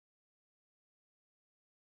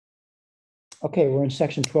Okay, we're in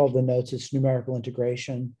section 12 of the notes. It's numerical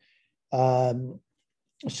integration. Um,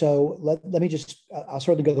 so let me just, I'll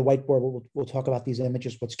certainly go to the whiteboard. We'll talk about these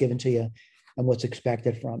images, what's given to you and what's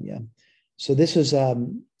expected from you. So this is,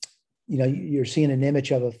 you're seeing an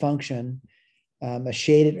image of a function, a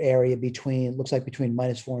shaded area between, looks like between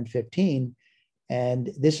 -4 and 15.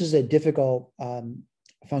 And this is a difficult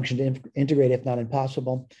function to integrate, if not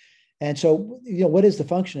impossible. And so, what is the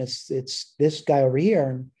function? It's this guy over here.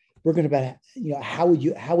 And we're going to about, how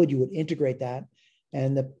would you integrate that?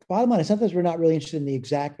 And the bottom line is sometimes we're not really interested in the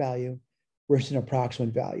exact value, we're interested in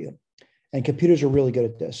approximate value. And computers are really good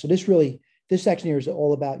at this. So this section here is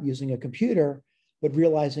all about using a computer, but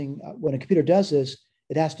realizing when a computer does this,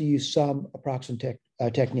 it has to use some approximate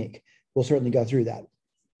technique. We'll certainly go through that.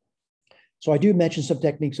 So I do mention some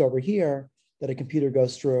techniques over here that a computer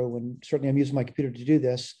goes through, and certainly I'm using my computer to do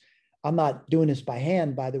this. I'm not doing this by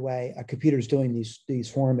hand, by the way. A computer is doing these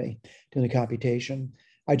for me, doing the computation.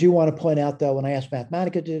 I do want to point out, though, when I asked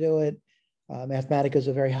Mathematica to do it, Mathematica is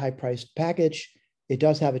a very high-priced package. It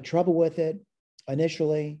does have a trouble with it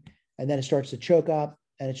initially, and then it starts to choke up,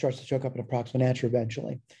 and it starts to choke up an approximate answer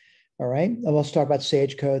eventually. All right, and we'll talk about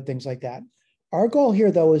Sage code, things like that. Our goal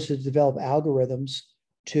here, though, is to develop algorithms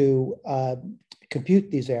to compute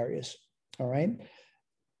these areas. All right.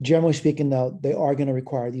 Generally speaking, though, they are going to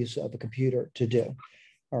require the use of a computer to do.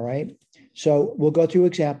 All right. So we'll go through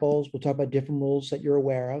examples. We'll talk about different rules that you're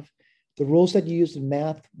aware of. The rules that you used in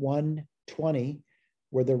Math 120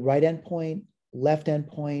 were the right endpoint, left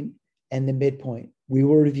endpoint, and the midpoint. We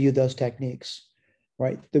will review those techniques.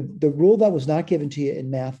 Right. The rule that was not given to you in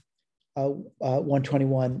Math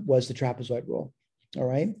 121 was the trapezoid rule. All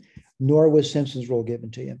right. Nor was Simpson's rule given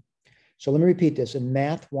to you. So let me repeat this. In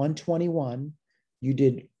Math 121, you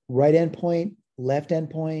did right endpoint, left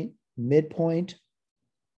endpoint, midpoint,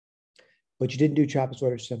 but you didn't do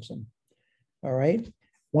trapezoid or Simpson. All right.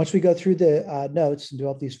 Once we go through the notes and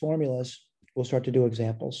develop these formulas, we'll start to do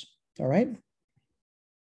examples. All right.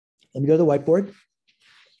 Let me go to the whiteboard.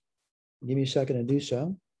 Give me a second to do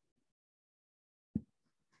so.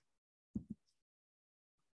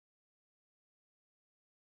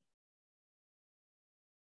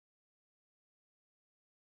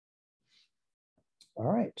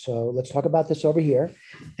 All right, so let's talk about this over here.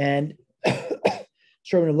 And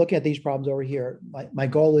so when we're looking at these problems over here, my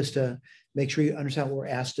goal is to make sure you understand what we're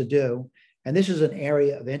asked to do. And this is an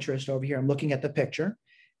area of interest over here. I'm looking at the picture,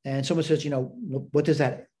 and someone says, what does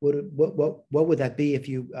that, what would that be if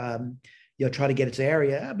you, try to get its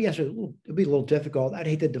area? I'd be honest, it'd be a little difficult. I'd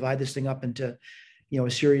hate to divide this thing up into, a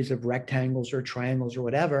series of rectangles or triangles or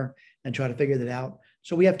whatever, and try to figure that out.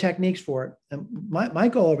 So we have techniques for it. And my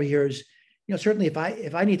goal over here is, certainly if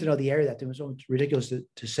I need to know the area that it's ridiculous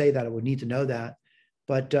to say that I would need to know that.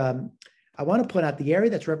 But I want to point out the area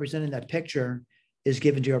that's represented in that picture is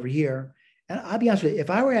given to you over here. And I'll be honest with you, if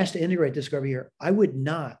I were asked to integrate this over here, I would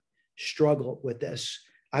not struggle with this.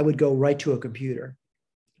 I would go right to a computer.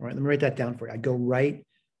 All right, let me write that down for you. I'd go right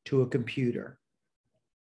to a computer.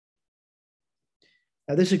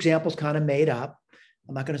 Now, this example is kind of made up.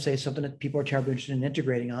 I'm not going to say something that people are terribly interested in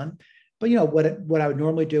integrating on. But what I would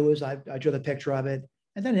normally do is I draw the picture of it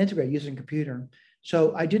and then integrate using a computer.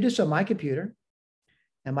 So I did this on my computer.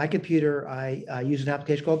 And my computer, I use an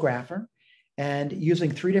application called Grapher. And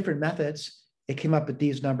using 3 different methods, it came up with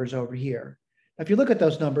these numbers over here. Now, if you look at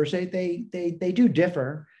those numbers, they do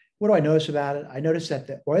differ. What do I notice about it? I notice that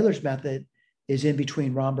the Euler's method is in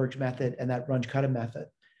between Romberg's method and that Runge-Kutta method.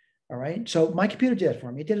 All right. So my computer did it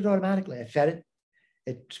for me. It did it automatically. I fed it.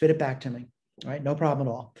 It spit it back to me. All right. No problem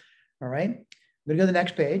at all. All right, I'm going to go to the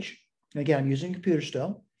next page. And again, I'm using a computer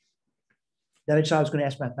still. Then I decided I was going to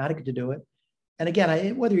ask Mathematica to do it. And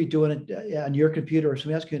again, whether you're doing it on your computer or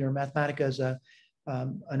somebody else's computer, Mathematica is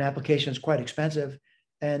an application that's quite expensive,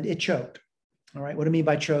 and it choked. All right, what do I mean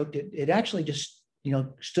by choked? It actually just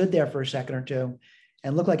stood there for a second or two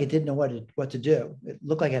and looked like it didn't know what to do. It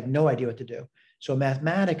looked like it had no idea what to do. So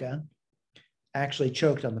Mathematica actually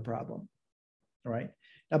choked on the problem. All right.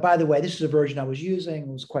 Now, by the way, this is a version I was using. It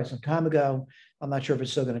was quite some time ago. I'm not sure if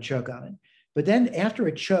it's still going to choke on it. But then after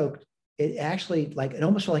it choked, it actually, it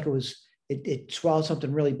almost felt like it swallowed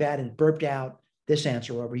something really bad and it burped out this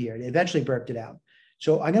answer over here. It eventually burped it out.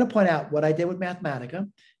 So I'm going to point out what I did with Mathematica.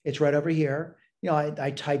 It's right over here.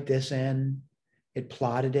 I typed this in. It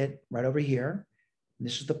plotted it right over here. And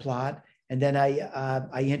this is the plot. And then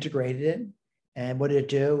I integrated it. And what did it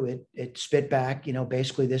do? It spit back,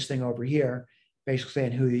 basically this thing over here. Basically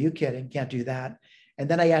saying, who are you kidding? Can't do that. And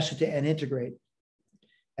then I asked it to integrate.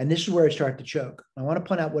 And this is where it started to choke. I want to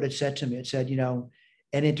point out what it said to me. It said,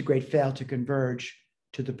 integrate failed to converge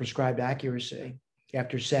to the prescribed accuracy.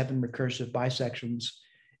 after 7 recursive bisections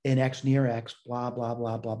in X near X, blah, blah,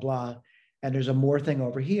 blah, blah, blah. And there's a more thing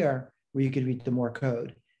over here where you could read the more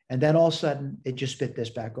code. And then all of a sudden, it just spit this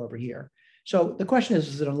back over here. So the question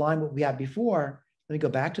is it in line with what we had before? Let me go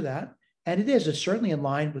back to that. And it is, it's certainly in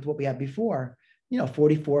line with what we had before,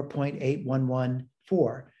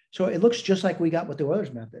 44.8114. So it looks just like we got with the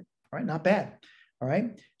Euler's method, right? Not bad. All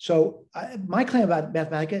right. So my claim about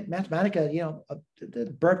Mathematica,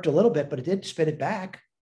 burped a little bit, but it did spit it back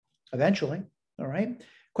eventually. All right.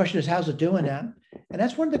 Question is, how's it doing that? And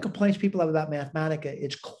that's one of the complaints people have about Mathematica.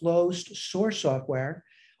 It's closed source software.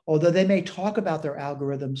 Although they may talk about their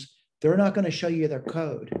algorithms, they're not going to show you their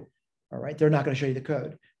code. All right. They're not going to show you the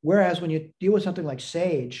code. Whereas when you deal with something like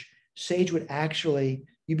Sage would actually,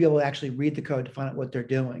 you'd be able to actually read the code to find out what they're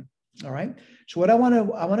doing. All right. So what I want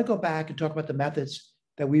to go back and talk about the methods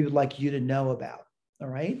that we would like you to know about. All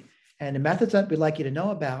right. And the methods that we'd like you to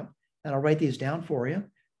know about, and I'll write these down for you,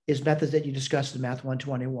 is methods that you discussed in Math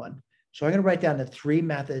 121. So I'm going to write down the 3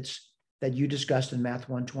 methods that you discussed in Math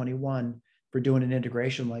 121 for doing an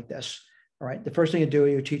integration like this. All right. The first thing to do,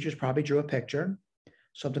 your teachers probably drew a picture,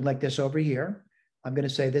 something like this over here. I'm going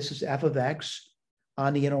to say this is f of x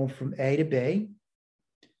on the interval from A to B.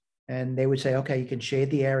 And they would say, okay, you can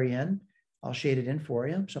shade the area in. I'll shade it in for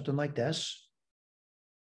you, something like this.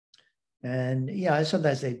 And yeah,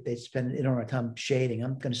 sometimes they spend an inordinate time shading.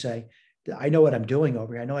 I'm going to say, I know what I'm doing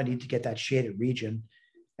over here. I know I need to get that shaded region.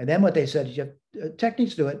 And then what they said is you have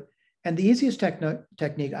techniques to do it. And the easiest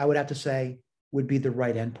technique I would have to say would be the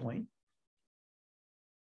right endpoint.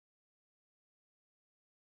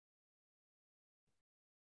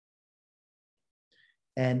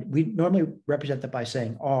 And we normally represent that by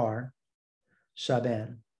saying R sub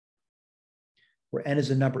n, where n is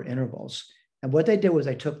the number of intervals. And what they did was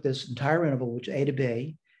they took this entire interval, which is A to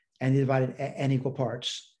B, and they divided n equal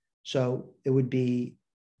parts. So it would be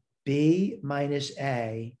B minus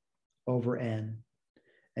A over n.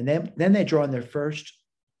 And then they draw in their first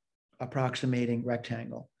approximating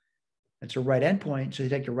rectangle. It's a right endpoint, so you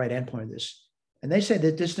take the right endpoint of this. And they say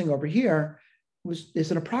that this thing over here is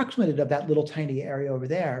an approximated of that little tiny area over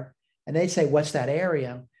there. And they say, what's that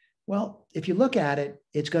area? Well, if you look at it,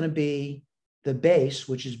 it's going to be the base,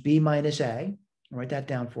 which is B minus A. I'll write that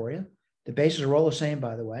down for you. The bases are all the same,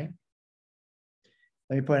 by the way.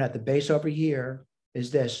 Let me point out the base over here is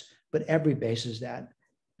this, but every base is that.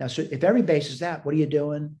 Now, so if every base is that, what are you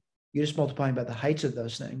doing? You're just multiplying by the heights of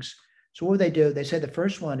those things. So what would they do? They say the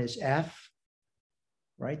first one is f,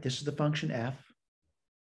 right? This is the function f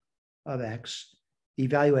of x,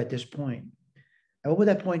 evaluate this point. And what would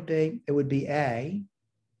that point be? It would be a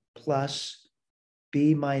plus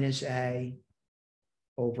b minus a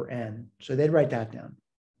over n. So they'd write that down.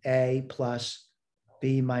 A plus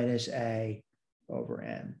b minus a over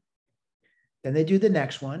n. Then they do the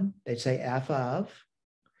next one. They'd say f of,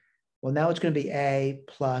 well, now it's going to be a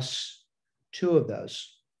plus 2 of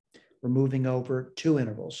those. We're moving over 2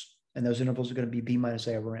 intervals, and those intervals are going to be b minus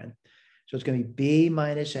a over n. So it's going to be b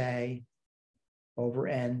minus a over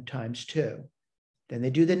n times 2. Then they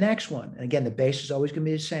do the next one. And again, the base is always going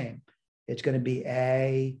to be the same. It's going to be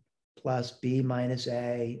a plus b minus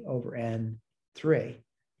a over n 3.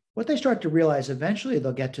 What they start to realize, eventually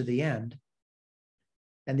they'll get to the end.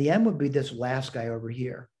 And the end would be this last guy over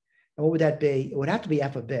here. And what would that be? It would have to be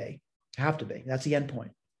f of b. Have to be. That's the end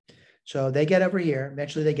point. So they get over here.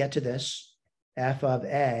 Eventually they get to this f of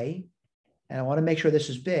a. And I want to make sure this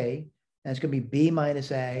is b. And it's going to be b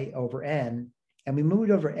minus a over n. And we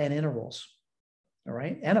moved over n intervals. All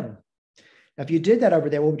right, n of them. Now, if you did that over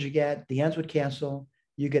there, what would you get? The ends would cancel.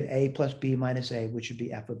 You get a plus b minus a, which would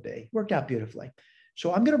be f of b. Worked out beautifully.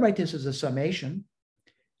 So I'm going to write this as a summation.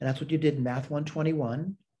 And that's what you did in Math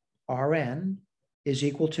 121. Rn is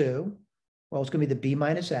equal to, well, it's going to be the b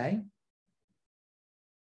minus a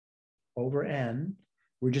over n.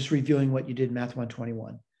 We're just reviewing what you did in Math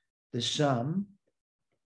 121. The sum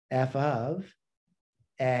f of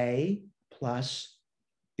a plus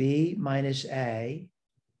b minus a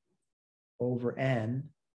over n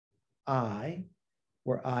I,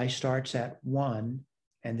 where I starts at 1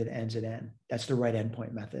 and it ends at n. That's the right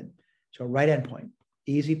endpoint method. So right endpoint,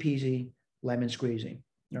 easy peasy, lemon squeezy.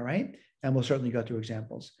 All right. And we'll certainly go through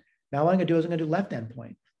examples. Now what I'm going to do is I'm going to do left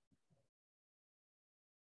endpoint.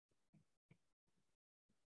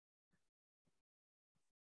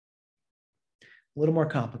 A little more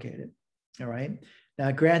complicated. All right.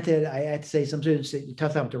 Now, granted, I had to say some students say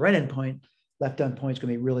tough time with the right endpoint, left endpoint is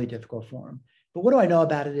going to be really difficult for them. But what do I know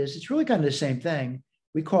about it is it's really kind of the same thing.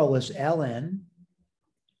 We call this ln.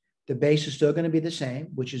 The base is still going to be the same,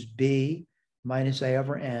 which is b minus a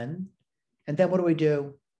over n. And then what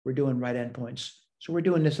do? We're doing right endpoints. So we're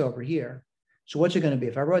doing this over here. So what's it going to be?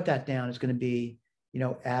 If I wrote that down, it's going to be,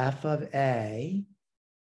 f of A.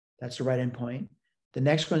 That's the right endpoint. The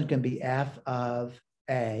next one is going to be f of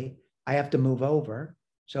A. I have to move over.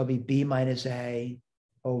 So it'll be B minus A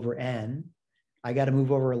over N. I got to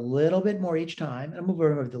move over a little bit more each time. And I move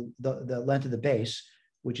over the length of the base,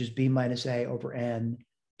 which is B minus A over N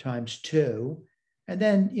times 2. And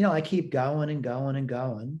then, I keep going and going and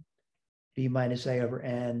going. B minus A over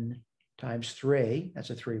N times 3.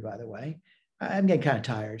 That's a 3, by the way. I'm getting kind of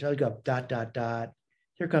tired. So I go dot, dot, dot.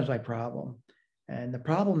 Here comes my problem. And the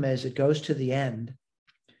problem is it goes to the end,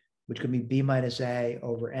 which could be B minus A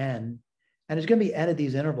over N. And it's going to be N of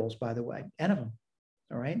these intervals, by the way, N of them.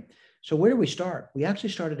 All right. So where do we start? We actually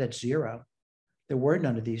started at 0. There were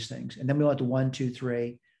none of these things. And then we went to 1, 2,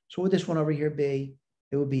 3. So what would this one over here be?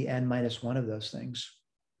 It would be N minus 1 of those things.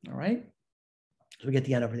 All right. So we get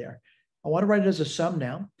the N over there. I want to write it as a sum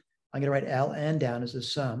now. I'm going to write Ln down as a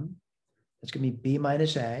sum. It's going to be B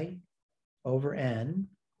minus A over N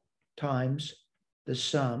times the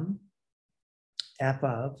sum f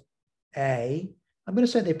of A. I'm going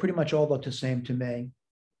to say they pretty much all look the same to me.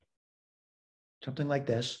 Something like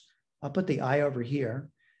this. I'll put the I over here.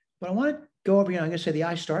 But I want to go over here. I'm going to say the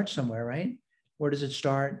I starts somewhere, right? Where does it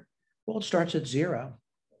start? Well, it starts at 0,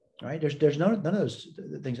 right? There's none of those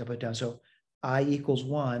things I put down. So I equals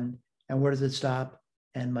 1. And where does it stop?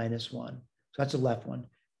 N minus 1. So that's the left one.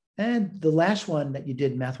 And the last one that you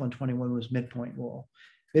did in Math 121 was midpoint rule.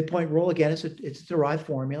 Midpoint rule, again, it's a derived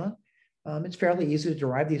formula. It's fairly easy to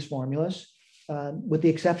derive these formulas, with the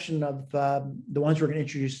exception of the ones we're going to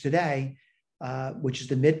introduce today, which is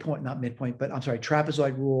the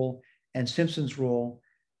trapezoid rule and Simpson's rule.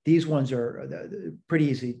 These ones are pretty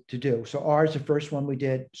easy to do. So R is the first one we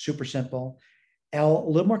did, super simple. L, a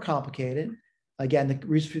little more complicated. Again, the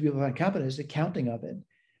reason for people find competent is the counting of it.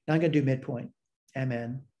 Now I'm going to do midpoint,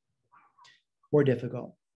 MN, more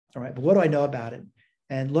difficult. All right, but what do I know about it?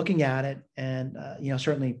 And looking at it, and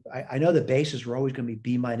certainly I know the bases are always going to be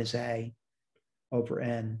B minus A over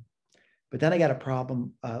N. But then I got a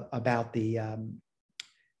problem about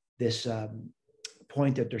this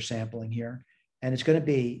point that they're sampling here, and it's going to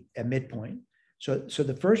be a midpoint. So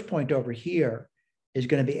the first point over here is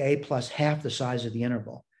going to be A plus half the size of the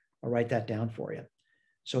interval. I'll write that down for you.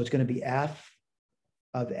 So it's going to be F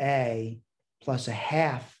of A plus a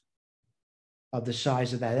half of the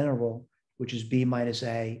size of that interval, which is B minus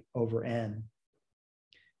A over N.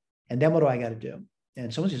 And then what do I got to do?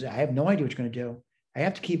 And someone says, I have no idea what you're going to do. I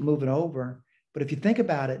have to keep moving over. But if you think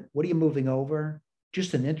about it, what are you moving over?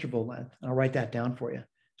 Just an interval length. And I'll write that down for you.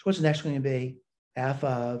 So what's the next one going to be? F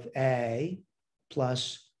of A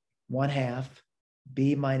plus 1/2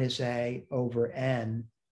 B minus A over N.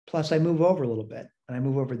 Plus I move over a little bit, and I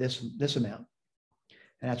move over this amount.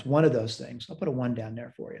 And that's one of those things. I'll put a 1 down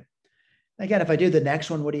there for you. Again, if I do the next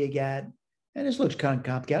one, what do you get? And this looks kind of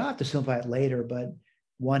complicated. I'll have to simplify it later, but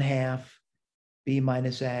 1/2 B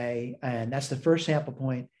minus A, and that's the first sample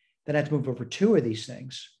point. Then I have to move over 2 of these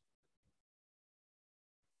things.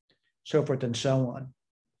 So forth and so on.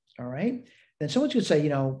 All right. Then someone's going to say,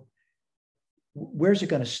 where's it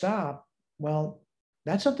going to stop? Well,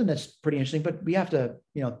 that's something that's pretty interesting, but we have to,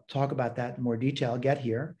 talk about that in more detail, get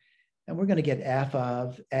here. And we're going to get F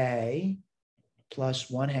of A plus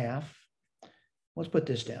 1/2. Let's put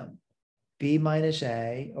this down. B minus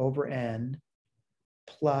A over N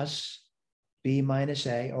plus B minus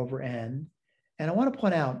A over N. And I want to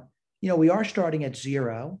point out, we are starting at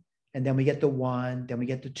 0, and then we get the 1, then we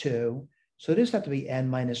get the 2. So this has to be N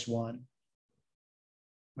minus 1.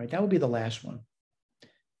 Right? That would be the last one.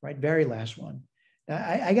 Right? Very last one. Now,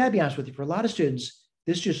 I got to be honest with you. For a lot of students,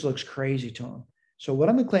 this just looks crazy to them. So what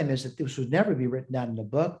I'm going to claim is that this would never be written down in the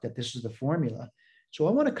book, that this is the formula. So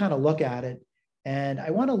I want to kind of look at it, and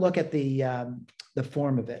I want to look at the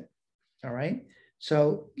form of it. All right.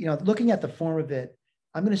 So, looking at the form of it,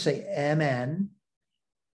 I'm going to say Mn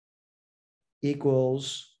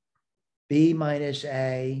equals B minus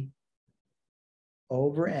A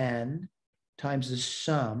over N times the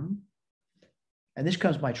sum. And this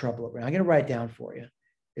comes my trouble. I'm going to write it down for you.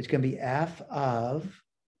 It's going to be F of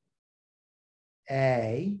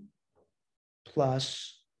A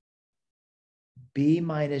plus B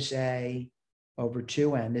minus A over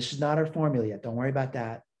 2N. This is not our formula yet. Don't worry about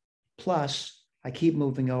that. Plus, I keep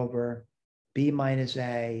moving over B minus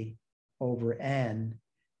A over N.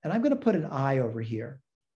 And I'm going to put an I over here.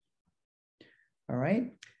 All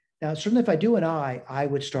right. Now, certainly if I do an I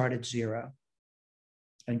would start at 0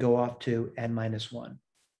 and go off to N minus 1.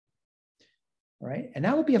 All right. And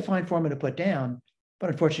that would be a fine formula to put down,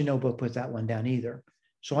 but unfortunately, no book puts that one down either.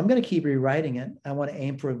 So I'm going to keep rewriting it. I want to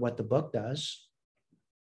aim for what the book does.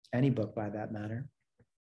 any book by that matter.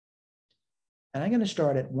 And I'm going to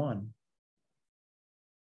start at 1.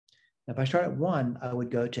 Now, if I start at 1, I would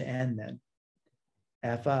go to n then.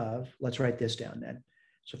 F of, let's write this down then.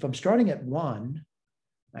 So if I'm starting at 1,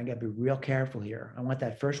 I got to be real careful here. I want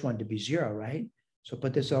that first one to be 0, right? So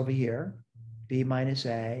put this over here, b minus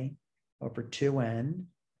a over 2n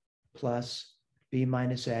plus b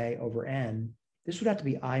minus a over n. This would have to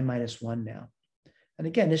be I minus 1 now. And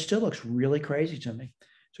again, this still looks really crazy to me.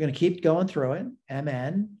 So I'm going to keep going through it.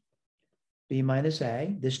 Mn, b minus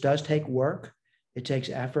a. This does take work. It takes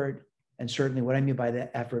effort. And certainly what I mean by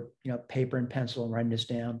that effort, paper and pencil and writing this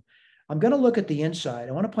down. I'm going to look at the inside.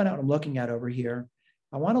 I want to point out what I'm looking at over here.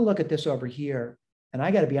 I want to look at this over here. And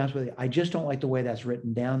I got to be honest with you, I just don't like the way that's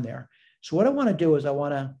written down there. So what I want to do is I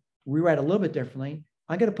want to rewrite a little bit differently.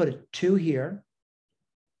 I'm going to put a 2 here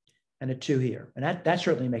and a 2 here. And that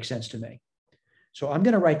certainly makes sense to me. So I'm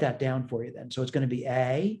going to write that down for you then. So it's going to be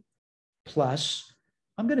a plus,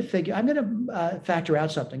 I'm going to factor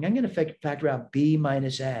out something. I'm going to factor out b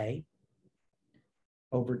minus a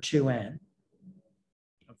over 2n.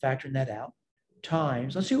 I'm factoring that out.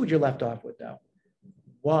 Times, let's see what you're left off with though.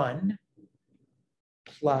 1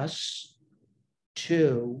 plus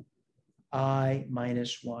 2i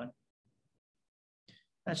minus 1.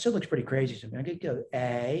 That still looks pretty crazy to me. I'm going to go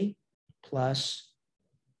a plus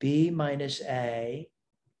b minus a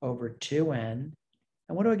over 2n. And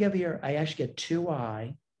what do I get here? I actually get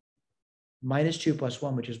 2i minus 2 plus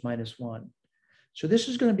 1, which is minus 1. So this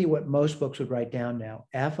is going to be what most books would write down now.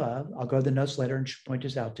 F of, I'll go to the notes later and point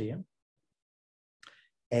this out to you.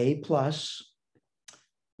 A plus,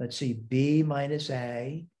 let's see, b minus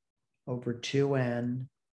a over 2n,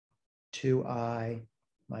 2i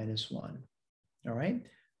minus 1. All right,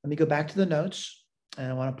 let me go back to the notes,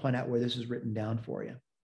 and I want to point out where this is written down for you.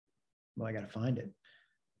 Well, I got to find it.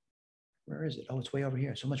 Where is it? Oh, it's way over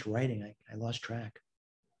here. So much writing, I lost track.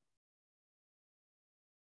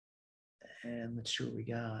 And let's see what we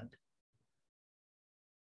got.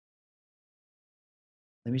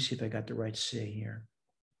 Let me see if I got the right C here.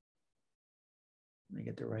 Let me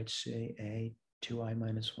get the right C. A, 2i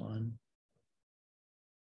minus 1.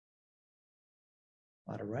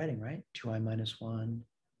 A lot of writing, right? 2i minus 1,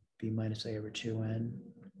 b minus a over 2n.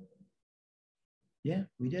 Yeah,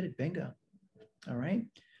 we did it. Bingo. All right.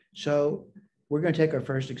 So we're going to take our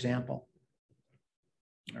first example.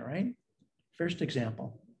 All right. First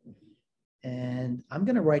example. And I'm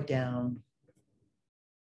going to write down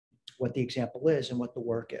what the example is and what the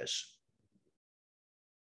work is.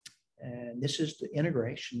 And this is the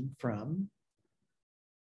integration from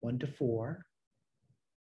 1 to 4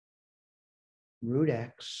 root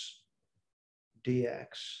x dx.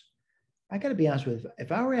 I got to be honest with you,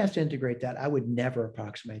 if I were asked to integrate that, I would never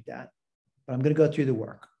approximate that. But I'm going to go through the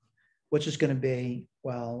work. What's this going to be?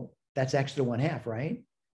 Well, that's x to the 1/2, right?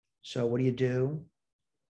 So what do?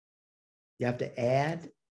 You have to add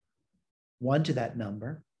 1 to that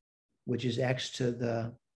number, which is x to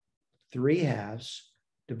the 3/2,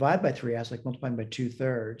 divide by 3/2, like multiplying by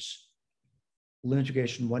 2/3. Limit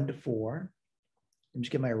integration 1 to 4. Let me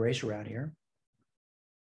just get my eraser out here.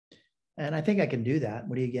 And I think I can do that.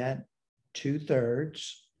 What do you get?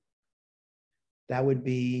 2/3. That would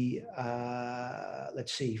be,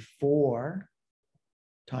 let's see, 4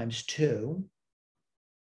 times 2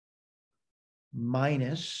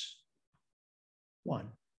 minus 1.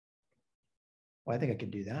 Well, I think I can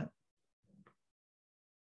do that.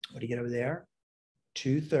 What do you get over there?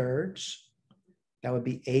 2/3. That would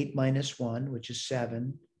be 8 minus 1, which is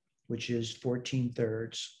 7, which is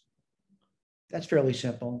 14/3. That's fairly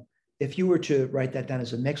simple. If you were to write that down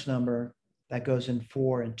as a mixed number, that goes in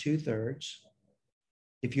 4 2/3.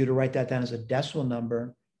 If you were to write that down as a decimal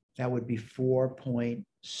number, that would be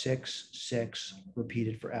 4.66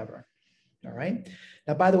 repeated forever. All right.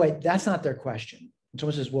 Now, by the way, that's not their question. And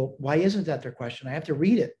someone says, well, why isn't that their question? I have to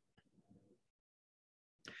read it.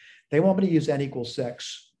 They want me to use n equals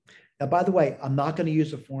 6. Now, by the way, I'm not going to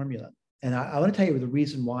use a formula. And I want to tell you the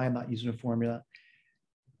reason why I'm not using a formula.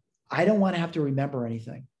 I don't want to have to remember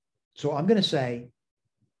anything. So I'm going to say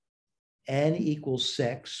n equals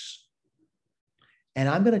 6. And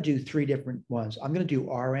I'm going to do 3 different ones. I'm going to do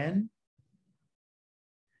Rn.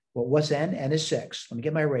 Well, what's n? N is 6. Let me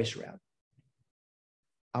get my eraser out.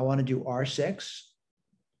 I want to do R6.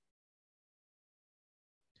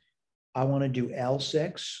 I want to do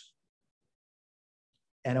L6.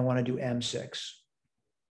 And I want to do M6.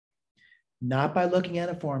 Not by looking at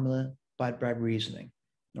a formula, but by reasoning.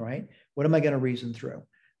 All right. What am I going to reason through?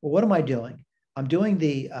 Well, what am I doing? I'm doing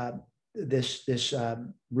the this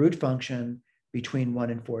root function between 1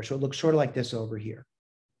 and 4. So it looks sort of like this over here.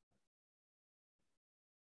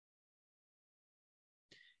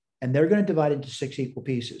 and they're going to divide into 6 equal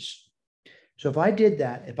pieces. So if I did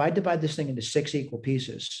that, if I divide this thing into 6 equal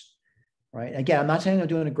pieces, right? Again, I'm not saying I'm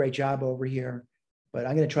doing a great job over here, but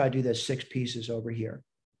I'm going to try to do this 6 pieces over here.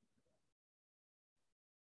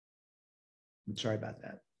 I'm sorry about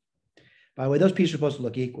that. By the way, those pieces are supposed to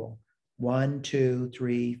look equal. 1, 2,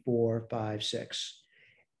 3, 4, 5, 6.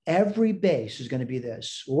 Every base is going to be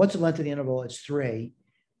this. Well, what's the length of the interval? It's 3,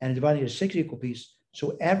 and divided into 6 equal pieces.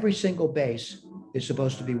 So every single base is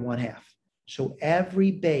supposed to be 1/2. So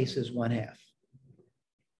every base is 1/2.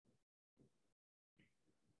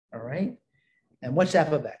 All right. And what's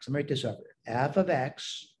f of x? Let me write this over. F of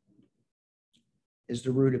x is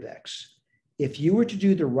the root of x. If you were to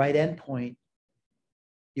do the right endpoint,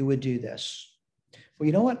 you would do this. Well,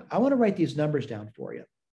 you know what? I want to write these numbers down for you.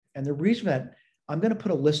 And the reason that I'm going to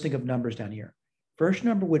put a listing of numbers down here. First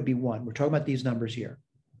number would be 1. We're talking about these numbers here.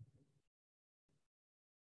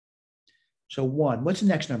 So 1, what's the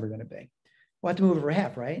next number going to be? We'll have to move over a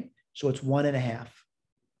half, right? So it's 1.5.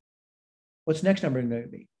 What's the next number going to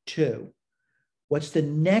be? 2. What's the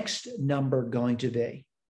next number going to be?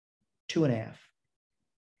 2.5.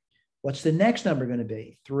 What's the next number going to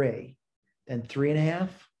be? 3. Then 3.5.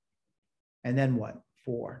 And then what?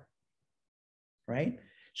 4. Right?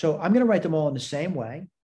 So I'm going to write them all in the same way.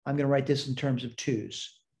 I'm going to write this in terms of 2s.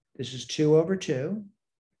 This is 2 over 2.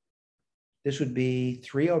 This would be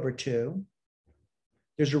 3 over 2.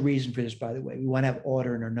 There's a reason for this, by the way. We want to have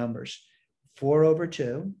order in our numbers. 4 over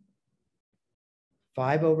 2.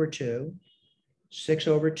 5 over 2. 6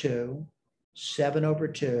 over 2. 7 over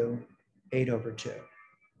 2. 8 over 2.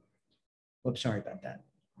 Whoops, sorry about that.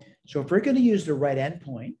 So if we're going to use the right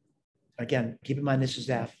endpoint, again, keep in mind this is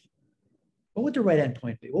f. What would the right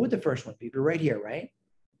endpoint be? What would the first one be? Be right here, right?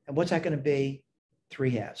 And what's that going to be?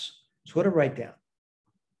 3/2. So what do I write down?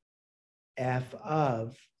 F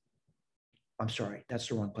of, I'm sorry, that's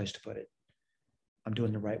the wrong place to put it. I'm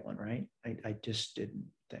doing the right one, right? I just didn't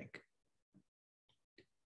think.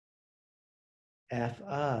 F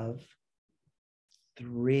of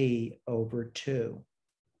 3 over 2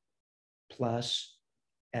 plus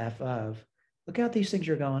f of, look how these things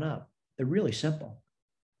are going up. They're really simple.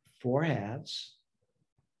 4/2.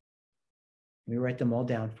 Let me write them all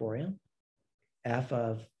down for you. F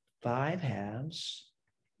of 5/2,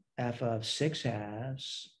 f of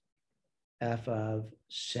 6/2, f of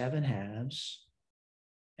 7/2,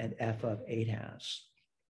 and f of 8/2.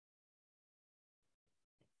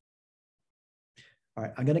 All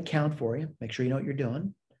right, I'm going to count for you. Make sure you know what you're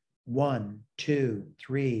doing. 1, 2,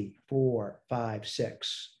 3, 4, 5,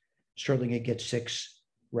 6. Certainly going to get 6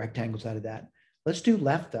 rectangles out of that. Let's do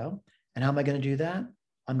left though. And how am I going to do that?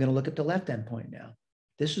 I'm going to look at the left endpoint now.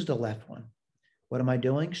 This is the left one. What am I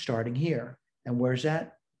doing? Starting here. And where's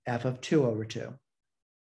that? F of 2 over 2.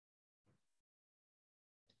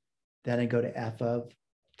 Then I go to f of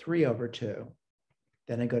 3 over 2.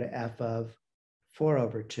 Then I go to f of 4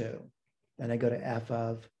 over 2. Then I go to f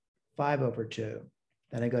of 5 over 2.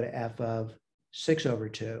 Then I go to f of 6 over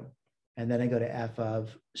 2. And then I go to f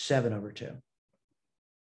of 7 over 2.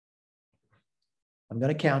 I'm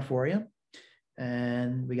going to count for you.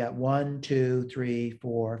 And we got 1, 2, 3,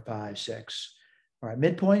 4, 5, 6. All right,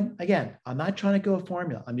 midpoint. Again, I'm not trying to go a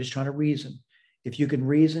formula. I'm just trying to reason. If you can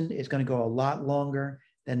reason, it's going to go a lot longer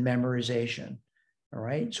than memorization. All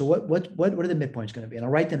right. So what are the midpoints going to be? And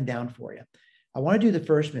I'll write them down for you. I want to do the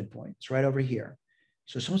first midpoint. It's right over here.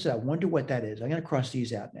 So someone said, I wonder what that is. I'm going to cross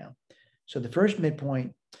these out now. So the first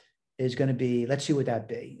midpoint is going to be, let's see what that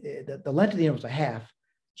be. The length of the interval is 1/2.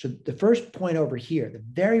 So the first point over here, the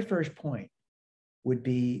very first point would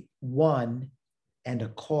be 1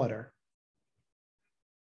 1/4.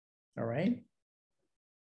 All right.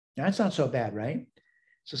 Now that's not so bad, right?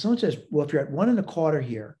 So someone says, well, if you're at 1 1/4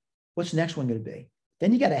 here, what's the next one going to be?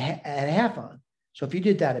 Then you got to add a half on. So if you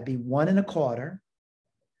did that, it'd be 1 1/4,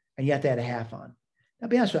 and you have to add a half on. Now,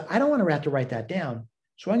 be honest with you, I don't want to have to write that down.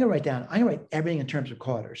 So I'm going to write everything in terms of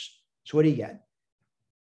quarters. So what do you get?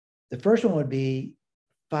 The first one would be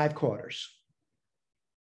 5/4.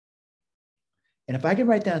 And if I can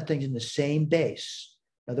write down things in the same base,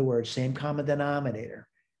 in other words, same common denominator,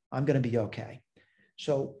 I'm going to be okay.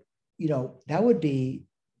 So, you know, that would be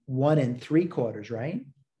 1 3/4, right?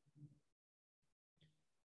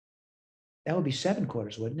 That would be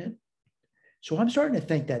 7/4, wouldn't it? So I'm starting to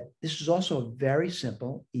think that this is also a very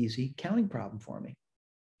simple, easy counting problem for me.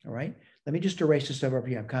 All right. Let me just erase this stuff over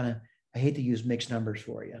here. I hate to use mixed numbers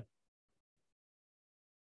for you.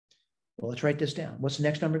 Well, let's write this down. What's the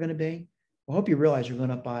next number going to be? Well, I hope you realize you're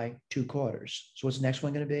going up by 2/4. So what's the next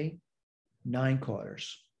one going to be?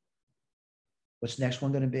 9/4. What's the next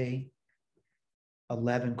one going to be?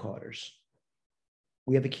 11/4.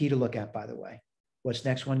 we have a key to look at, by the way. What's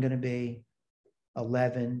next one going to be?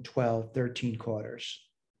 11, 12, 13 quarters.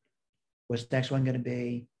 What's next one going to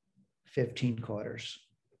be? 15 quarters.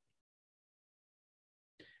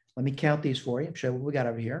 Let me count these for you. Show you what we got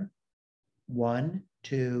over here. 1,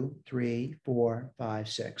 2, 3, 4, 5,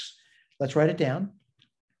 6. Let's write it down.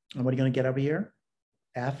 And what are you going to get over here?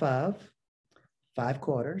 F of 5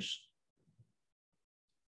 quarters.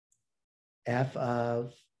 F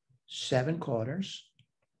of 7 quarters.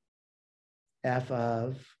 F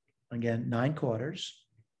of, again, 9 quarters.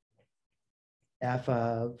 F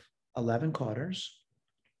of 11 quarters.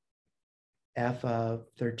 F of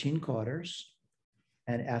 13 quarters.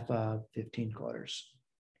 And F of 15 quarters.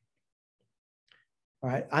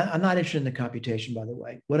 All right, I'm not interested in the computation, by the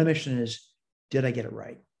way. What I'm interested in is, did I get it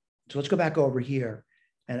right? So let's go back over here.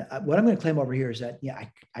 And what I'm going to claim over here is that, yeah,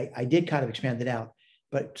 I did kind of expand it out.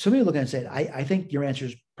 But somebody look at it and say, I think your answer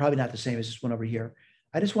is probably not the same as this one over here.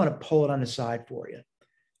 I just want to pull it on the side for you.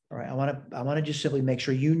 All right, I want to just simply make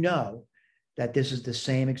sure you know that this is the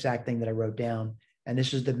same exact thing that I wrote down. And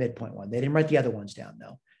this is the midpoint one. They didn't write the other ones down,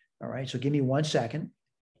 though. All right, so give me 1 second.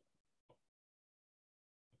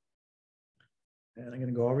 And I'm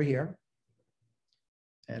going to go over here.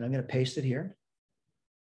 And I'm going to paste it here.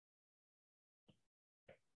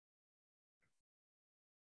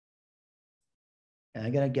 And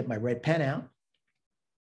I'm going to get my red pen out.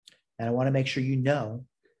 And I want to make sure you know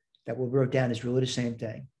that what we wrote down is really the same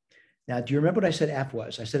thing. Now, do you remember what I said F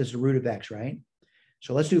was? I said it's the root of X, right?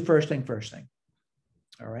 So let's do first thing.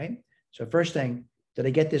 All right. So first thing, did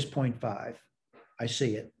I get this 0.5? I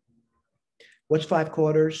see it. What's 5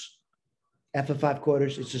 quarters? F of 5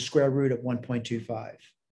 quarters, it's the square root of 1.25.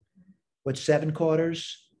 What's 7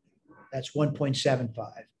 quarters? That's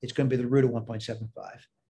 1.75. It's going to be the root of 1.75.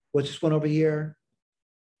 What's this one over here?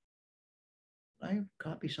 I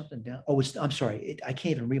copy something down. Oh, I'm sorry. I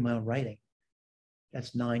can't even read my own writing.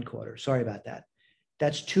 That's 9 quarters. Sorry about that.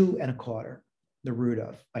 That's 2 1/4, the root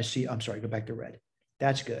of. I see. I'm sorry. Go back to red.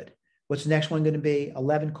 That's good. What's the next one going to be?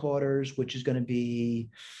 11 quarters, which is going to be,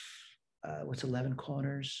 what's 11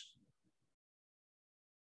 quarters?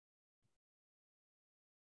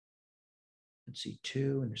 Let's see,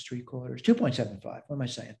 2 and there's 3 quarters. 2.75. What am I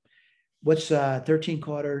saying? What's 13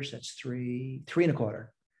 quarters? That's 3 1/4.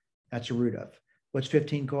 That's a root of. What's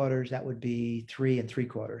 15 quarters? That would be 3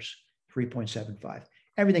 3/4, 3.75.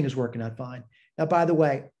 Everything is working out fine. Now, by the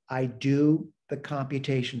way, I do the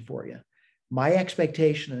computation for you. My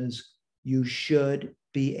expectation is you should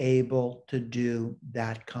be able to do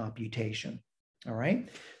that computation. All right.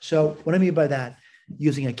 So what I mean by that,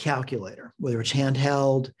 using a calculator, whether it's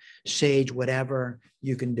handheld, Sage, whatever,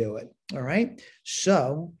 you can do it. All right.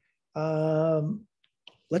 So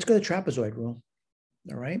let's go to the trapezoid rule.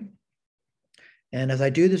 All right. And as I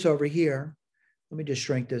do this over here, let me just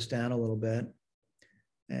shrink this down a little bit.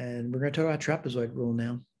 And we're going to talk about trapezoid rule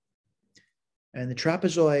now. And the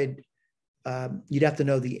trapezoid, you'd have to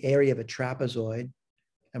know the area of a trapezoid.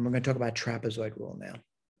 And we're going to talk about trapezoid rule now.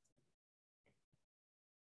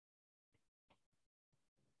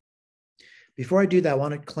 Before I do that, I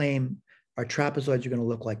want to claim our trapezoids are going to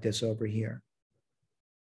look like this over here.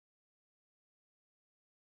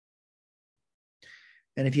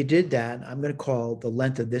 And if you did that, I'm going to call the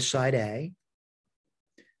length of this side A,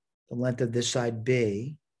 the length of this side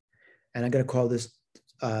B, and I'm going to call this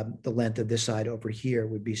the length of this side over here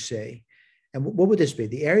would be C. And what would this be?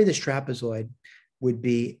 The area of this trapezoid would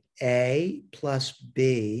be A plus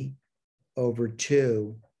B over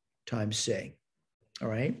 2 times C. All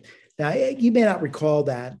right. Now, you may not recall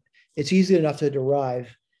that. It's easy enough to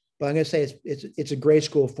derive, but I'm going to say it's a grade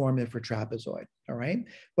school formula for trapezoid. All right.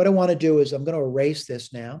 What I want to do is I'm going to erase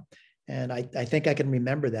this now. And I think I can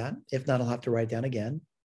remember that. If not, I'll have to write down again.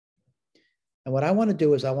 And what I want to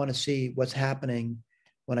do is I want to see what's happening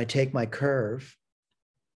when I take my curve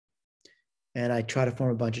and I try to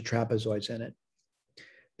form a bunch of trapezoids in it.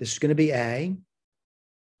 This is going to be A.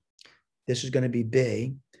 This is going to be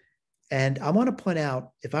B. And I want to point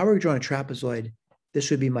out, if I were drawing a trapezoid,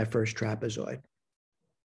 this would be my first trapezoid.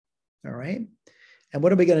 All right. And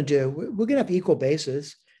what are we going to do? We're going to have equal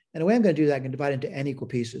bases. And the way I'm going to do that, I can divide into n equal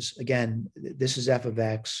pieces. Again, this is f of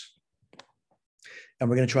x. And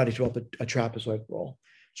we're going to try to develop a trapezoid roll.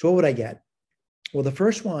 So what would I get? Well, the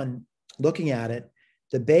first one, looking at it,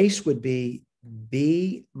 the base would be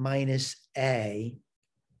b minus a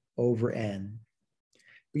over n.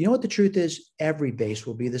 But you know what the truth is? Every base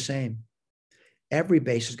will be the same. Every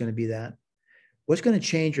base is going to be that. What's going to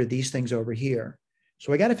change are these things over here.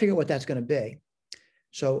 So I got to figure out what that's going to be.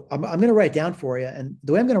 So I'm going to write down for you. And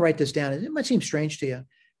the way I'm going to write this down, it might seem strange to you.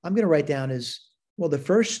 I'm going to write down is, well, the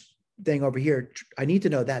first thing over here, I need to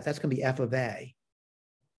know that. That's going to be f of a.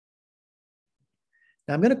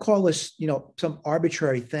 Now I'm going to call this, some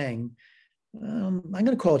arbitrary thing. I'm going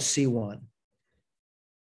to call it C1. All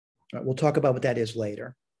right, we'll talk about what that is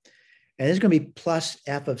later. And it's going to be plus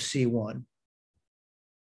f of C1.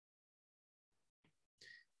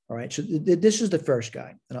 All right, so this is the first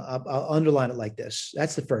guy. And I'll underline it like this.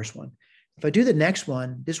 That's the first one. If I do the next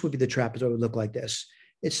one, this would be the trapezoid, would look like this.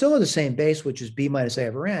 It's still on the same base, which is b minus a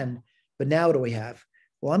over n. But now what do we have?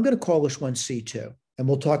 Well, I'm going to call this one C2. And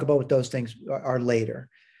we'll talk about what those things are later.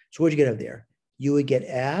 So what'd you get over there? You would get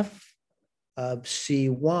f of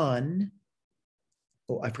C1.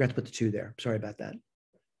 Oh, I forgot to put the 2 there. Sorry about that.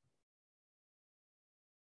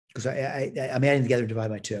 Because I'm adding together and divide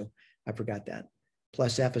by 2. I forgot that.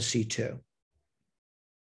 Plus f of C2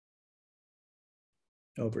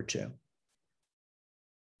 over 2.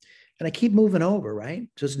 And I keep moving over, right?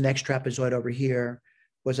 So this is the next trapezoid over here.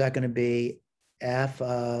 What's that going to be? F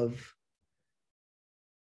of,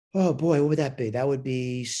 oh boy, what would that be? That would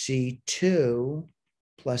be C2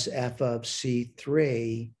 plus f of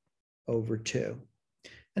C3 over 2.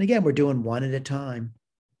 And again, we're doing one at a time.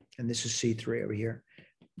 And this is C3 over here.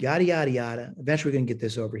 Yada, yada, yada. Eventually, we're going to get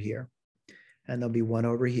this over here. And there'll be 1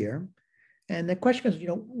 over here. And the question is,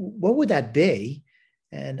 what would that be?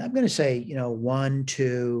 And I'm going to say, 1,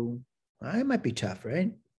 2. It might be tough,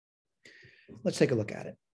 right? Let's take a look at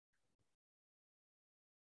it.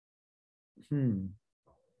 I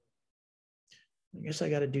guess I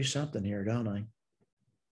got to do something here, don't I?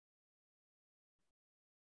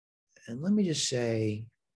 And let me just say,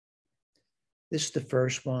 this is the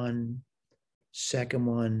first one, second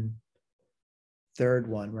one, third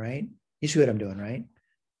one, right? You see what I'm doing, right?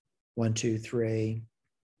 1, 2, 3.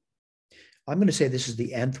 I'm going to say this is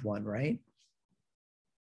the nth one, right?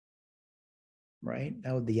 Right?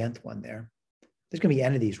 That would be the nth one there. There's going to be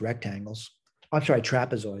n of these rectangles. I'm sorry,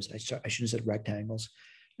 trapezoids. I shouldn't have said rectangles.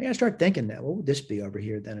 I got to start thinking that. What would this be over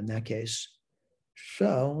here then in that case?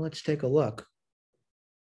 So let's take a look.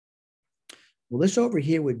 Well, this over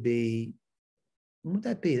here would be, what would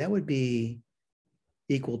that be? That would be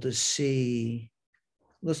equal to C,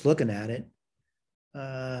 just looking at it,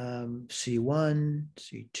 C1,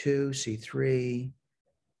 C2, C3.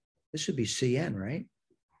 This should be Cn, right?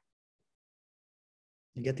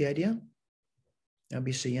 You get the idea? That would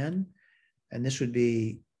be Cn. And this would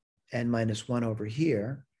be n minus 1 over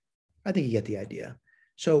here. I think you get the idea.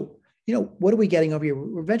 So, what are we getting over here?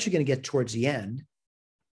 We're eventually going to get towards the end.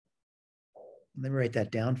 Let me write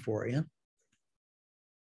that down for you.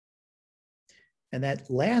 And that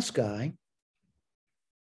last guy,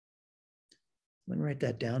 let me write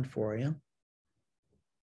that down for you.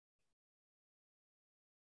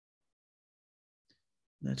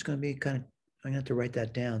 That's going to be I'm going to have to write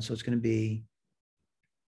that down. So it's going to be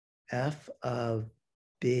f of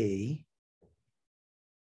b.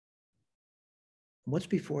 What's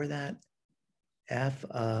before that? F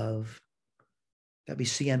of, that'd be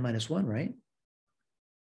Cn minus 1, right?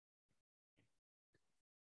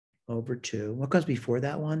 Over 2. What comes before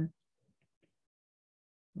that one?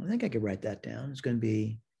 I think I could write that down. It's going to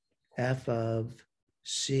be f of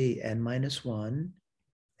Cn minus 1,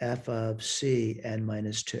 f of Cn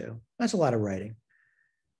minus 2. That's a lot of writing.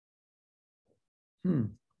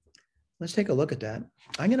 Let's take a look at that.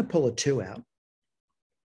 I'm going to pull a 2 out.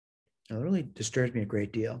 Now, it really disturbs me a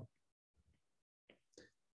great deal.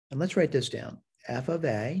 And let's write this down. F of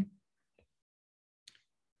A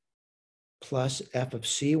plus f of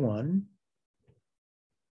C1.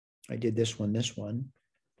 I did this one,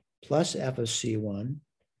 plus f of C1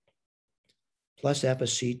 plus f of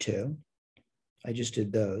C2. I just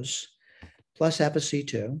did those. Plus f of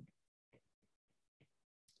C2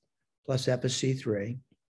 plus f of C3.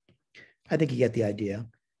 I think you get the idea.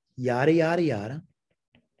 Yada, yada, yada.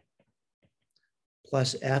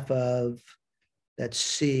 Plus f of, that's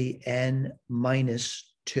Cn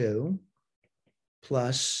minus 2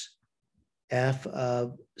 plus f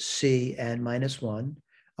of Cn minus 1.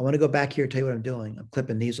 I want to go back here and tell you what I'm doing. I'm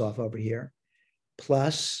clipping these off over here.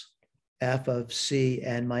 Plus f of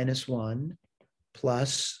Cn minus 1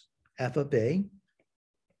 plus f of b.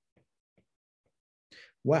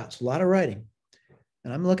 Wow, it's a lot of writing.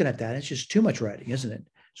 And I'm looking at that. It's just too much writing, isn't it?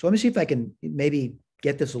 So let me see if I can maybe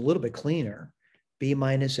get this a little bit cleaner. B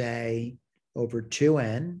minus a over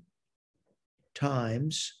 2n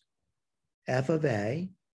times f of a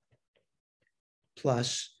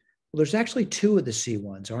plus, well, there's actually 2 of the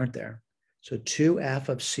C1s, aren't there? So 2f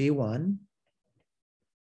of C1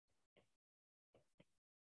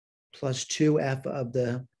 plus 2f of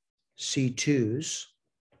the C2s.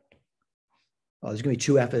 Oh, there's going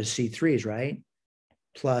to be 2f of the C3s, right?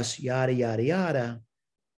 plus yada, yada, yada.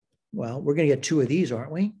 Well, we're going to get two of these,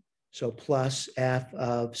 aren't we? So plus f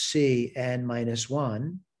of c n minus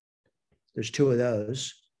 1. There's two of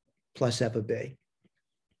those, plus f of b.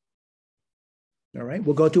 All right,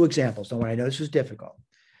 we'll go through examples. Don't worry, I know this is difficult.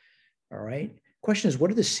 All right, question is,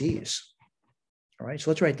 what are the c's? All right, so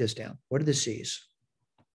let's write this down. What are the c's?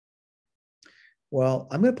 Well,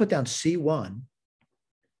 I'm going to put down C1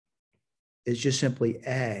 is just simply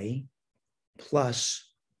A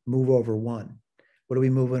plus move over 1. What are we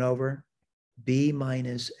moving over? B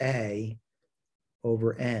minus A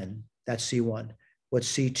over N. That's C1.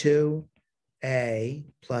 What's C2? A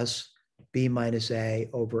plus B minus A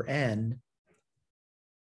over N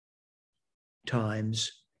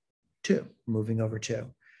times 2, moving over 2.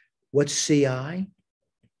 What's CI?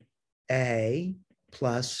 A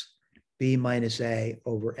plus B minus A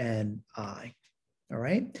over N I. All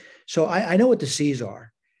right. So I know what the C's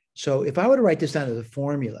are. So if I were to write this down as a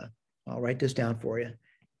formula, I'll write this down for you.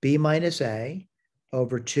 B minus A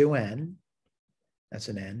over 2N. That's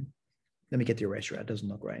an N. Let me get the eraser out. It doesn't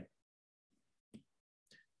look right.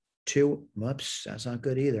 2, whoops, that's not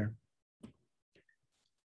good either.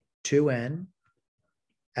 2N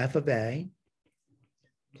f of A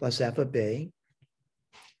plus f of B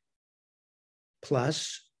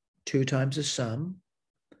plus 2 times the sum,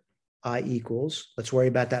 I equals, let's worry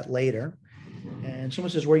about that later. And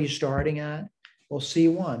someone says, where are you starting at? Well,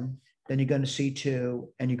 C1, then you're going to C2,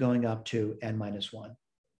 and you're going up to N minus 1.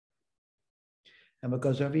 And what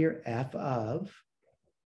goes over here? F of,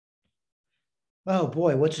 oh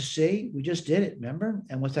boy, what's a C? We just did it, remember?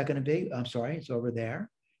 And what's that going to be? I'm sorry, it's over there.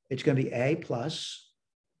 It's going to be A plus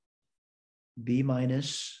B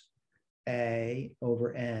minus A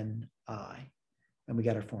over N I. And we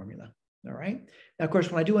got our formula. All right. Now, of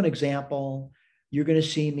course, when I do an example, you're going to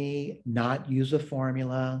see me not use a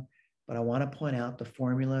formula, but I want to point out the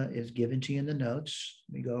formula is given to you in the notes.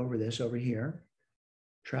 Let me go over this over here,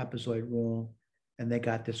 trapezoid rule, and they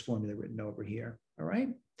got this formula written over here. All right.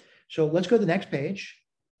 So let's go to the next page,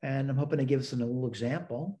 and I'm hoping to give us a little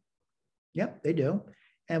example. Yep, they do.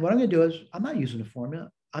 And what I'm going to do is I'm not using a formula.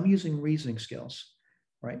 I'm using reasoning skills.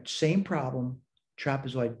 Right. Same problem,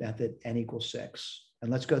 trapezoid method, n equals 6. And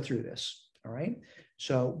let's go through this, all right?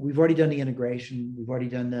 So we've already done the integration. We've already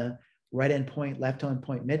done the right end point, left end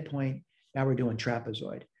point, midpoint. Now we're doing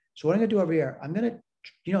trapezoid. So what I'm gonna do over here, I'm gonna,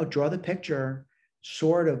 draw the picture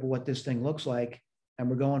sort of what this thing looks like. And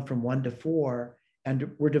we're going from 1 to 4,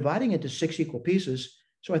 and we're dividing into 6 equal pieces.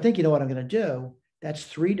 So I think you know what I'm gonna do. That's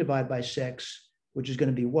 3 divided by 6, which is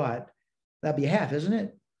gonna be what? That'd be half, isn't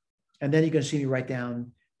it? And then you're gonna see me write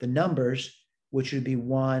down the numbers, which would be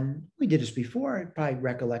 1, we did this before, I'd probably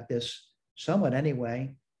recollect this somewhat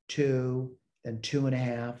anyway, 2, then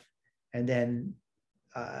 2.5, and then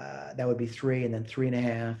that would be 3, and then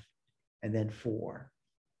 3.5, and then 4.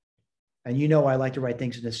 And I like to write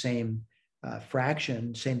things in the same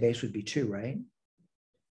fraction, same base would be 2, right?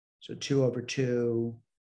 So 2 over 2,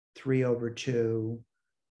 3 over 2,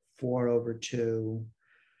 4 over 2,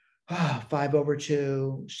 5 over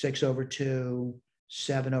 2, 6 over 2,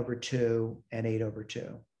 7 over 2, and 8 over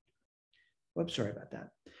 2. Whoops, sorry about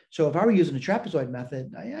that. So if I were using the trapezoid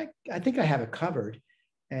method, I think I have it covered.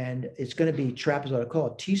 And it's going to be trapezoid, I'll call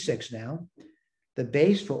it T6 now. The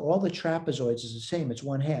base for all the trapezoids is the same, it's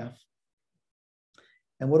 1/2.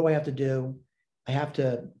 And what do I have to do? I have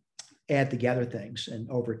to add together things and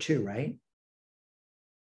over 2, right?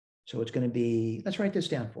 So it's going to be, let's write this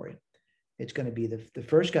down for you. It's going to be, the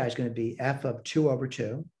first guy is going to be f of 2 over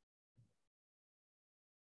 2.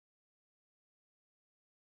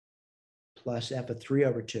 Plus f of 3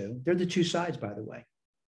 over 2. They're the two sides, by the way.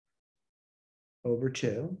 Over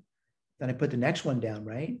 2. Then I put the next one down,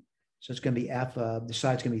 right? So it's going to be f of, the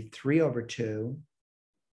side's going to be 3 over 2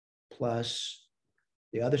 plus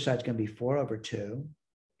the other side's going to be 4 over 2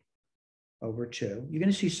 over 2. You're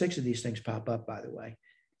going to see 6 of these things pop up, by the way.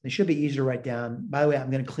 They should be easy to write down. By the way, I'm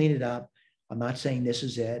going to clean it up. I'm not saying this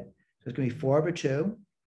is it. So it's going to be 4 over 2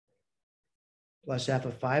 plus f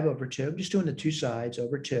of 5 over 2. I'm just doing the two sides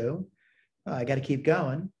over 2. I got to keep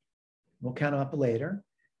going. We'll count them up later.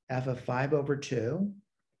 F of 5 over 2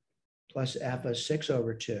 plus f of 6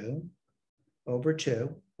 over 2 over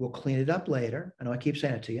 2. We'll clean it up later. I know I keep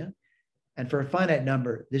saying it to you. And for a finite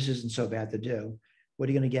number, this isn't so bad to do. What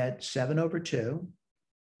are you going to get? 7 over 2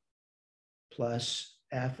 plus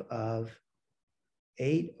f of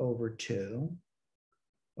 8 over 2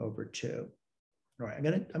 over 2. All right, I'm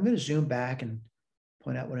going to zoom back and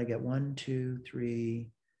point out when I get 1, 2, 3.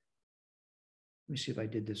 Let me see if I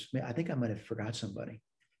did this. I think I might have forgot somebody.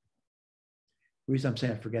 The reason I'm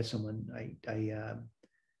saying I forget someone,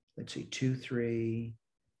 let's see, 2, 3.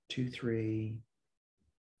 2, 3,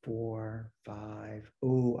 4, 5.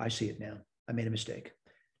 Oh, I see it now. I made a mistake.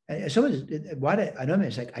 And why did I know I made a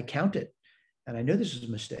mistake? I counted, and I knew this was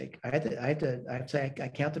a mistake. I had to say I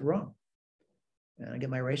counted wrong. And I get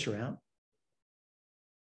my eraser out.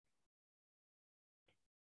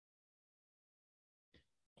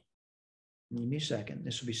 Give me a second.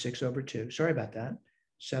 This will be 6/2. Sorry about that.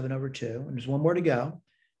 7/2. And there's one more to go.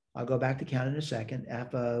 I'll go back to count in a second.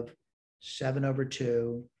 F of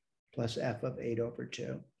 7/2 plus f of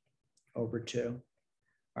 8/2 over 2.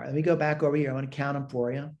 All right, let me go back over here. I want to count them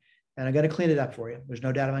for you. And I'm going to clean it up for you. There's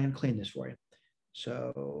no doubt I'm going to clean this for you.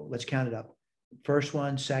 So let's count it up. First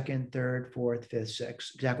one, second, third, fourth, fifth,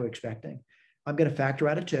 sixth. Exactly what we're expecting. I'm going to factor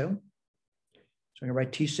out a 2. So I'm going to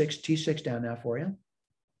write T6 down now for you.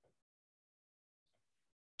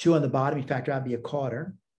 2 on the bottom, you factor out, be a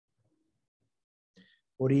quarter.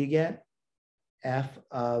 What do you get? F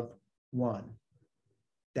of 1.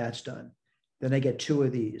 That's done. Then I get 2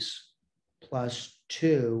 of these, plus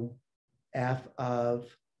 2 F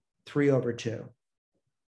of 3/2.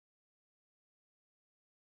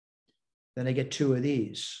 Then I get 2 of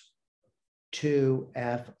these, 2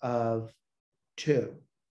 F of 2.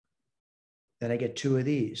 Then I get 2 of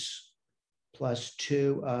these, plus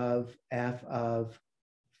 2 of F of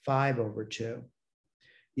 5/2.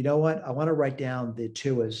 You know what? I want to write down the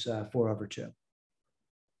 2 as 4/2.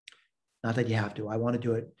 Not that you have to. I want to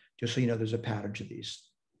do it just so you know there's a pattern to these.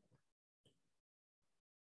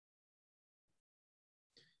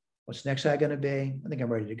 What's next guy going to be? I think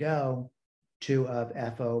I'm ready to go. 2 of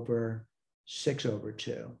F over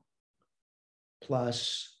 6/2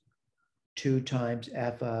 plus 2 times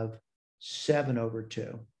F of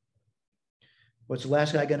 7/2. What's the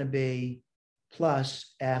last guy going to be?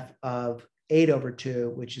 Plus F of 8/2,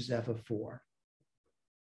 which is F of 4.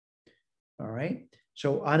 All right.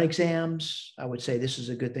 So on exams, I would say this is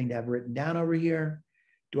a good thing to have written down over here.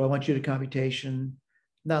 Do I want you to computation?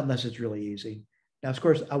 Not unless it's really easy. Now, of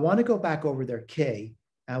course, I want to go back over their key.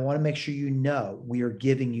 And I want to make sure you know we are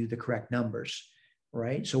giving you the correct numbers,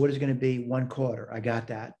 right? So what is going to be 1/4? I got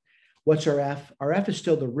that. What's our F? Our F is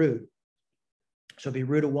still the root. So it'll be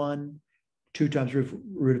root of 1, 2 times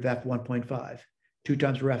root of F 1.5, 2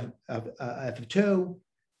 times F of 2,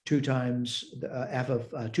 2 times F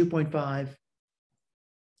of 2.5.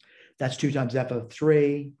 That's 2 times F of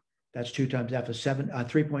 3. That's 2 times F of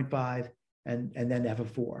 3.5, and then F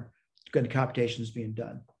of 4. Good computations being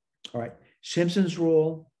done. All right. Simpson's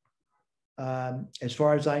rule. As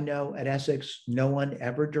far as I know, at Essex, no one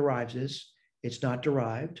ever derives this. It's not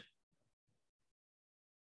derived.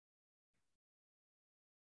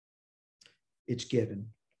 It's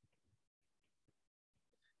given.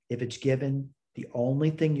 If it's given, the only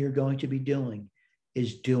thing you're going to be doing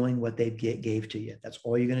is doing what they gave to you. That's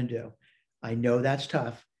all you're going to do. I know that's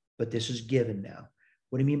tough, but this is given now.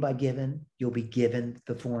 What do you mean by given? You'll be given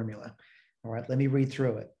the formula. All right, let me read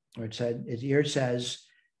through it. All right, so here it says,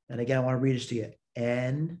 and again, I want to read this to you.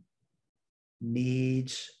 N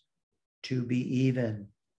needs to be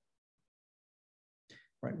even.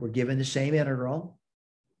 All right, we're given the same integral.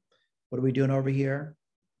 What are we doing over here?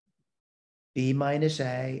 B minus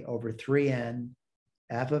A over 3N,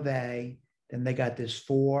 F of A. Then they got this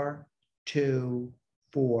 4, 2,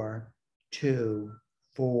 4, 2,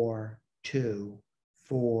 4, 2,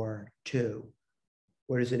 4, 2.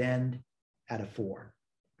 Where does it end? At a 4.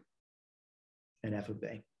 And F of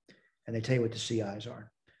B. And they tell you what the CIs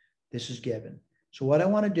are. This is given. So what I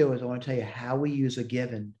want to do is I want to tell you how we use a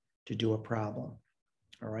given to do a problem.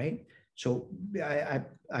 All right. So I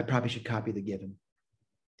probably should copy the given.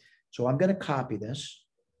 So I'm going to copy this.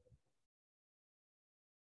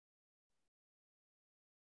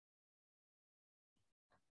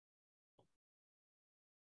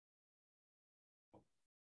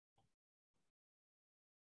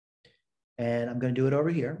 And I'm going to do it over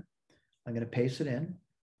here. I'm going to paste it in.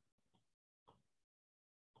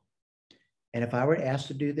 And if I were asked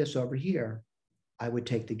to do this over here, I would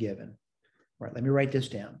take the given. All right, let me write this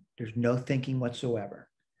down. There's no thinking whatsoever.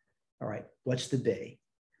 All right, what's the B?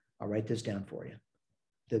 I'll write this down for you.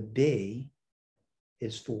 The B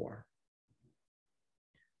is 4.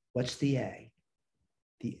 What's the A?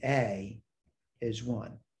 The A is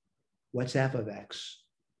 1. What's F of X?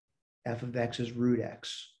 F of X is root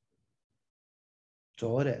X. That's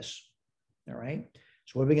all it is. All right.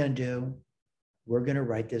 So what are we going to do? We're going to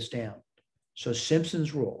write this down. So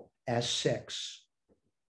Simpson's rule, S6.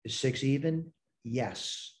 Is 6 even?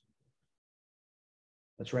 Yes.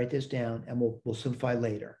 Let's write this down and we'll simplify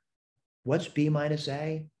later. What's B minus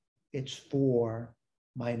A? It's 4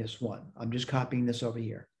 minus 1. I'm just copying this over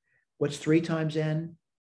here. What's 3 times N?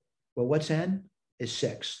 Well, what's N? is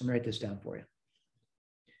 6. Let me write this down for you.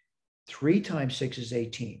 3 times 6 is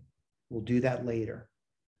 18. We'll do that later.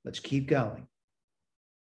 Let's keep going.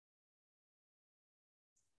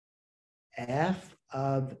 F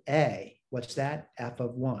of A, what's that? F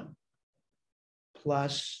of 1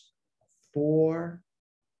 plus 4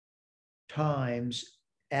 times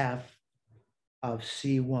F of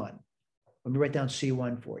C1. Let me write down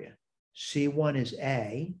C1 for you. C1 is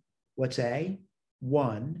A. What's A?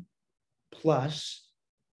 1 plus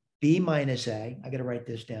B minus A. I got to write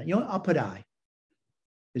this down. You know what? I'll put I.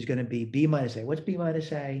 Is going to be B minus A. What's B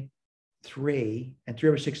minus A? 3. And 3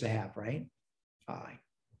 over 6.5, right? I.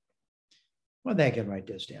 Well, then I can write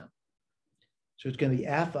this down. So it's going to be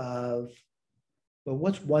F of, well,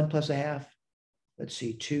 what's 1 plus a half? Let's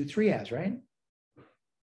see, 2, 3/2, right?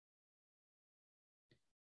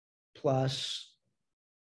 Plus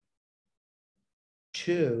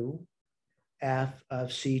 2 F of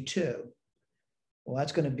C2. Well,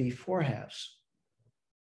 that's going to be 4/2.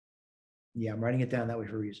 Yeah, I'm writing it down that way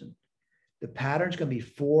for a reason. The pattern's going to be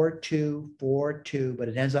 4, 2, 4, 2, but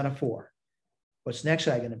it ends on a 4. What's next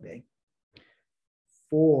side going to be?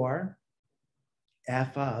 4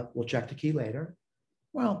 F of, we'll check the key later.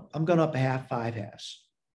 Well, I'm going up a half, 5/2.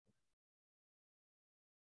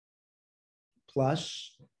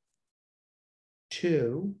 Plus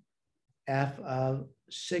 2 F of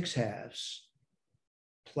 6/2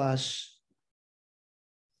 plus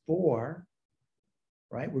 4,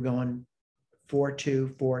 right? We're going 4,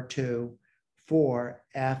 2, 4, 2, 4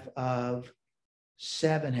 F of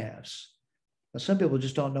 7/2. Now, some people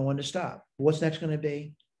just don't know when to stop. What's next going to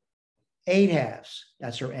be? 8/2.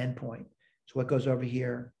 That's our end point. So what goes over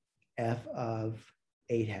here? F of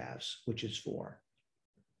 8/2, which is 4.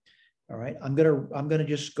 All right. I'm gonna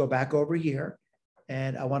just go back over here,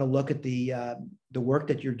 and I want to look at the work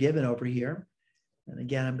that you're given over here. And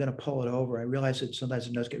again, I'm going to pull it over. I realize that sometimes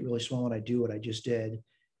the notes get really small when I do what I just did.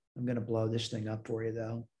 I'm going to blow this thing up for you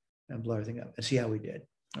though, and blow everything up and see how we did.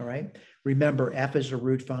 All right. Remember, F is a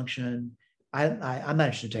root function. I'm not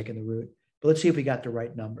interested in taking the root, but let's see if we got the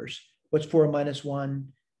right numbers. What's 4 minus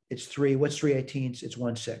 1? It's 3. What's 3/18? It's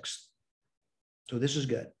 1/6. So this is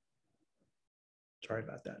good. Sorry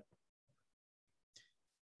about that.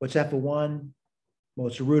 What's F of 1? Well,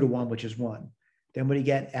 it's the root of 1, which is 1. Then what do you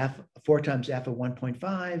get? 4 times F of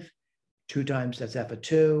 1.5, 2 times, that's F of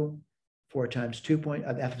 2, 4 times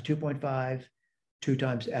F of 2.5, 2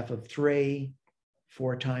 times F of 3,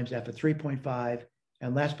 4 times F of 3.5,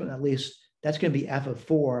 and last but not least, that's going to be F of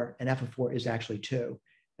 4, and F of 4 is actually 2,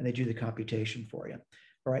 and they do the computation for you.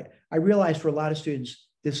 All right. I realize for a lot of students,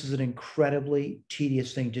 this is an incredibly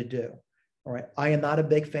tedious thing to do. All right. I am not a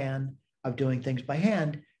big fan of doing things by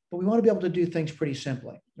hand, but we want to be able to do things pretty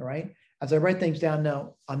simply. All right. As I write things down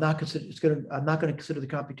now, I'm not going to consider the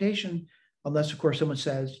computation unless, of course, someone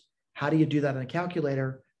says, how do you do that on a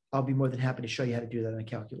calculator? I'll be more than happy to show you how to do that on a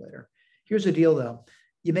calculator. Here's the deal, though.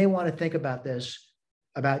 You may want to think about this,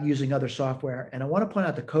 about using other software. And I want to point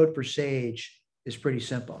out the code for Sage is pretty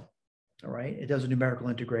simple. All right. It does a numerical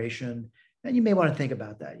integration. And you may want to think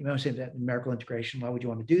about that. You may want to say that numerical integration. Why would you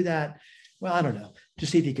want to do that? Well, I don't know.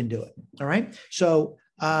 Just see if you can do it. All right. So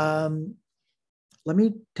let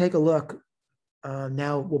me take a look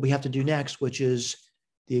now what we have to do next, which is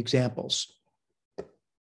the examples.